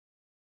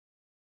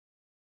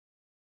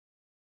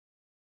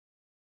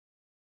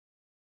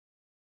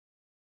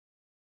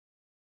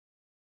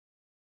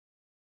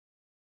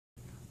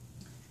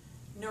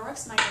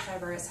Norwex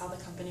Microfiber is how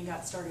the company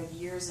got started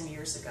years and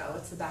years ago.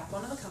 It's the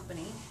backbone of the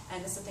company,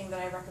 and it's the thing that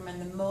I recommend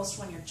the most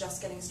when you're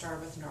just getting started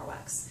with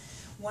Norwex.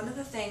 One of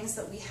the things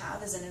that we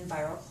have is an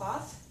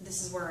EnviroCloth.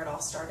 This is where it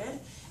all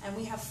started, and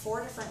we have 4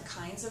 different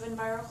kinds of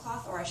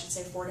EnviroCloth, or I should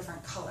say 4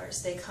 different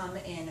colors. They come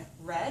in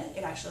red,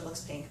 it actually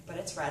looks pink, but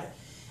it's red,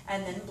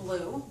 and then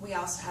blue. We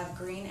also have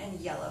green and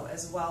yellow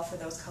as well for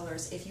those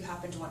colors if you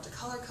happen to want to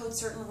color code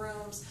certain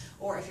rooms,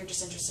 or if you're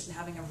just interested in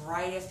having a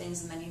variety of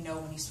things and then you know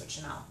when you switch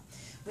them out.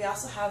 We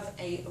also have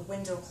a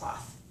window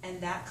cloth,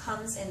 and that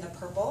comes in the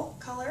purple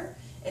color.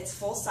 It's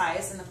full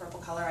size in the purple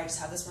color. I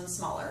just have this one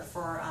smaller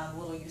for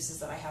little uses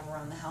that I have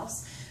around the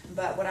house.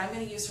 But what I'm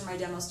going to use for my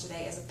demos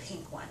today is a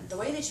pink one. The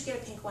way that you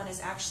get a pink one is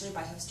actually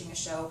by hosting a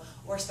show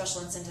or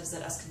special incentives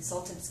that us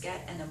consultants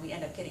get, and then we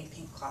end up getting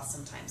pink cloths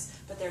sometimes.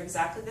 But they're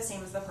exactly the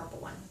same as the purple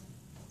one.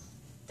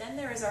 Then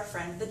there is our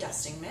friend, the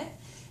dusting mitt.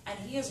 And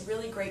he is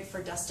really great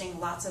for dusting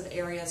lots of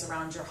areas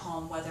around your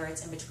home, whether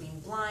it's in between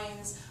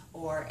blinds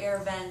or air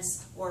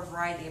vents or a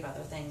variety of other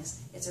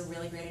things. It's a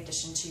really great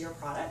addition to your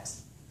product.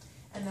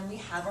 And then we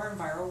have our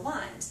Enviro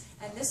wand.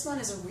 And this one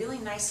is a really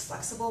nice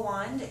flexible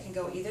wand. It can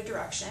go either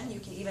direction. You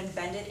can even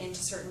bend it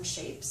into certain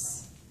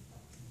shapes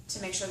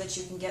to make sure that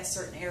you can get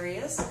certain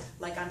areas,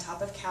 like on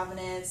top of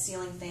cabinets,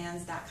 ceiling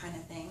fans, that kind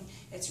of thing.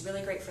 It's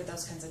really great for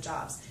those kinds of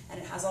jobs. And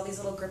it has all these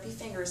little grippy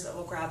fingers that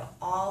will grab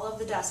all of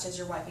the dust as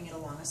you're wiping it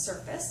along a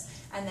surface,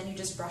 and then you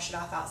just brush it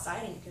off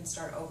outside and you can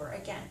start over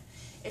again.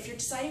 If you're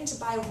deciding to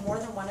buy more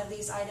than one of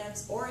these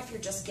items, or if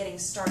you're just getting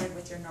started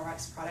with your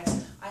Norwex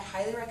products, I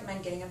highly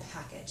recommend getting a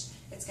package.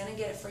 It's going to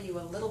get it for you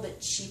a little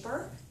bit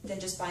cheaper than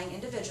just buying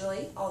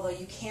individually, although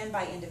you can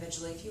buy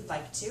individually if you'd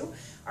like to.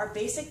 Our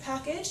basic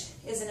package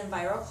is an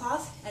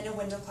EnviroCloth and a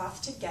window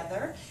cloth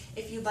together.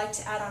 If you'd like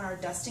to add on our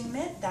dusting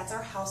mitt, that's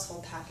our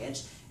household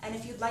package. And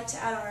if you'd like to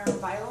add on our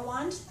Enviro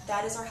wand,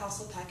 that is our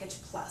household package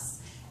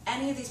plus.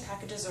 Any of these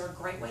packages are a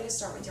great way to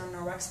start with your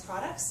Norwex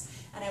products,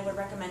 and I would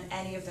recommend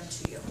any of them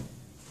to you.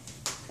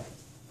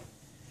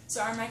 So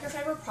our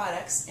microfiber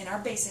products in our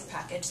basic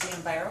package, the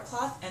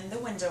EnviroCloth and the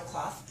window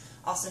cloth,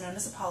 also known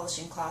as a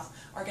polishing cloth,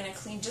 are going to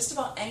clean just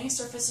about any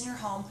surface in your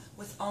home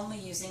with only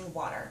using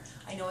water.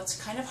 I know it's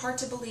kind of hard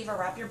to believe or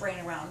wrap your brain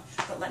around,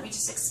 but let me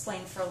just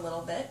explain for a little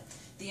bit.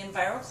 The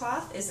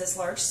EnviroCloth is this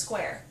large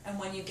square, and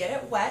when you get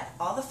it wet,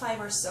 all the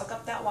fibers soak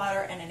up that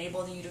water and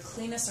enable you to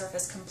clean a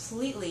surface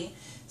completely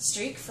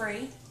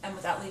streak-free and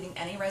without leaving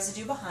any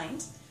residue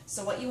behind.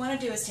 So what you want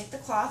to do is take the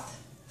cloth,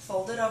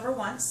 fold it over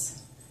once,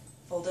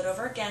 fold it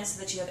over again so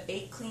that you have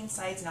 8 clean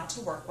sides now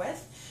to work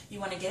with. You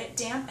want to get it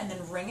damp and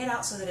then wring it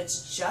out so that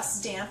it's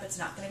just damp. It's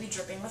not going to be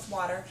dripping with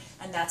water,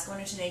 and that's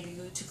going to enable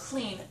you to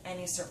clean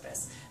any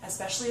surface,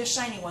 especially a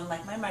shiny one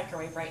like my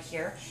microwave right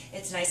here.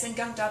 It's nice and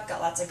gunked up,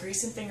 got lots of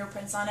grease and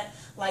fingerprints on it,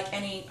 like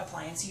any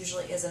appliance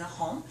usually is in a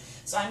home.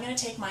 So I'm going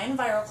to take my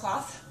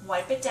EnviroCloth,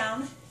 wipe it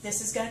down.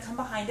 This is going to come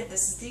behind it.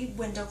 This is the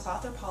window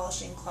cloth or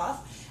polishing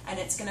cloth, and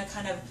it's going to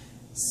kind of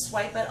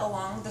swipe it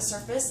along the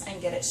surface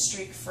and get it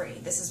streak free.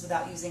 This is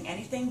without using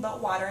anything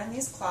but water in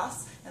these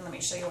cloths, and let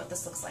me show you what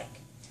this looks like.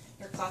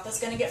 Your cloth is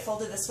going to get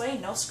folded this way,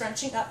 no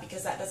scrunching up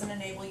because that doesn't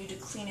enable you to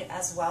clean it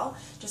as well.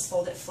 Just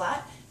fold it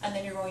flat, and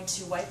then you're going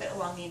to wipe it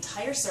along the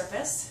entire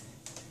surface,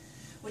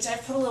 which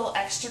I've put a little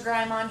extra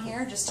grime on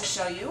here just to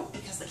show you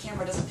because the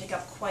camera doesn't pick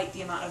up quite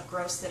the amount of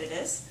gross that it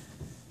is.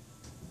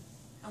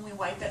 And we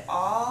wipe it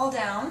all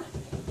down,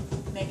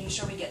 making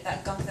sure we get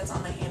that gunk that's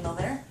on the handle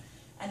there.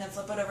 And then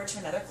flip it over to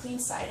another clean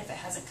side if it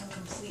hasn't come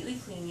completely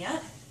clean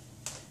yet.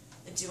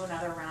 Do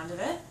another round of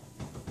it.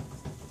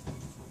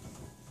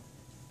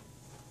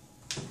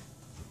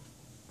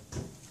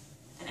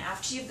 And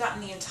after you've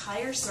gotten the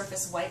entire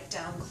surface wiped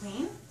down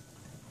clean,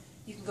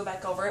 you can go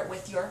back over it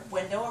with your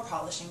window or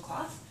polishing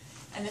cloth.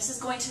 And this is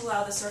going to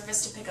allow the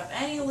surface to pick up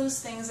any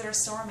loose things that are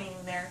still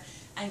remaining there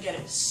and get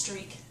it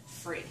streak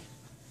free.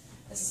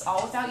 This is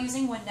all without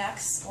using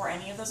Windex or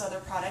any of those other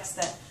products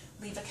that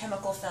leave a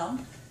chemical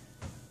film.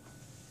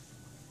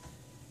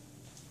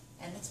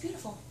 And it's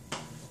beautiful.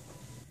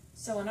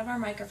 So one of our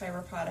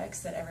microfiber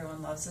products that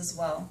everyone loves as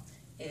well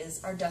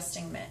is our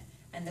dusting mitt.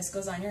 And this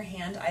goes on your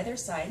hand either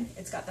side.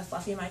 It's got the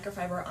fluffy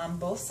microfiber on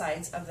both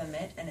sides of the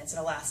mitt, and it's an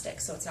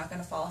elastic, so it's not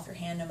going to fall off your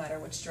hand no matter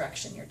which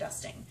direction you're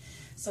dusting.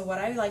 So what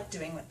I like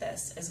doing with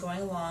this is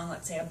going along,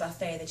 let's say a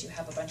buffet that you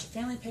have a bunch of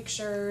family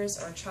pictures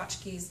or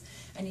tchotchkes,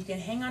 and you can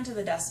hang onto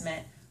the dust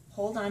mitt,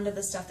 hold on to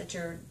the stuff that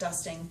you're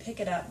dusting, pick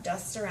it up,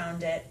 dust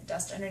around it,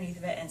 dust underneath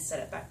of it, and set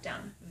it back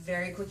down.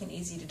 Very quick and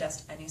easy to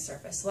dust any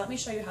surface. So let me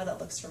show you how that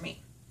looks for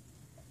me.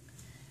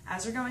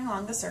 As you're going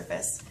along the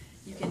surface,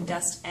 you can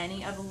dust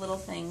any of the little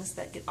things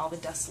that get all the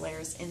dust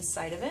layers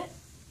inside of it.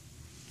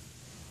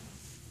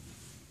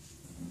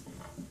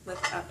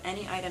 Lift up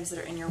any items that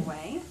are in your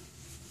way.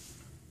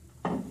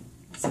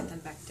 Set them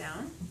back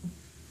down.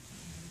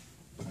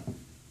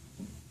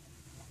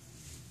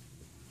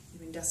 You've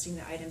been dusting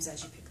the items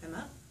as you pick them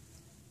up.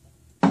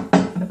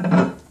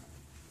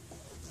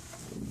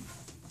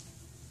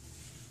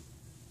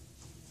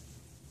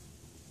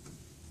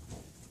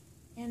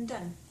 And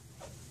done.